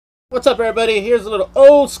What's up, everybody? Here's a little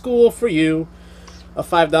old school for you, a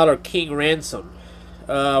 $5 King Ransom.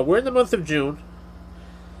 We're in the month of June,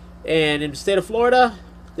 and in the state of Florida,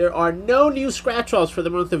 there are no new scratch-offs for the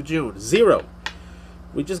month of June. Zero.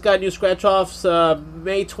 We just got new scratch-offs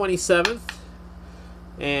May 27th,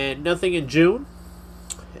 and nothing in June.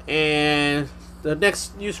 And the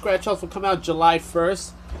next new scratch-offs will come out July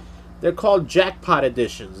 1st. They're called jackpot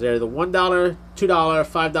editions. They're the $1, $2,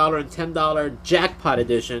 $5, and $10 jackpot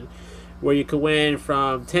edition, where you can win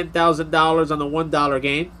from $10,000 on the $1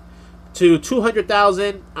 game to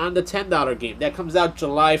 $200,000 on the $10 game. That comes out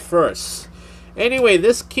July 1st. Anyway,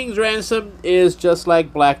 this King's Ransom is just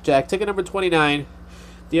like blackjack. Ticket number 29.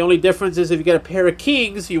 The only difference is if you get a pair of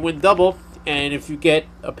kings, you win double, and if you get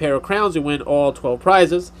a pair of crowns, you win all 12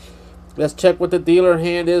 prizes. Let's check what the dealer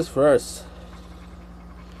hand is first.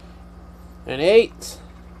 An 8,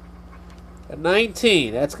 a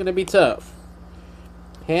 19. That's going to be tough.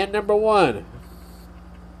 Hand number 1.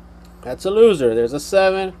 That's a loser. There's a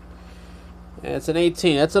 7. And it's an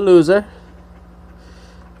 18. That's a loser.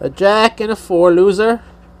 A jack and a 4. Loser.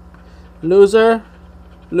 Loser.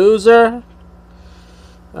 Loser.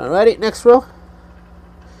 Alrighty, next row.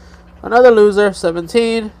 Another loser.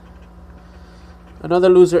 17. Another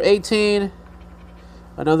loser. 18.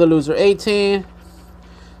 Another loser. 18.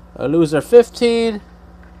 A loser. 15.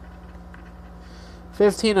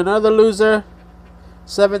 15. Another loser.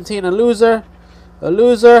 17. A loser. A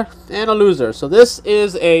loser. And a loser. So this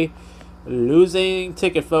is a losing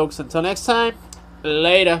ticket, folks. Until next time,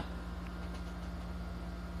 later.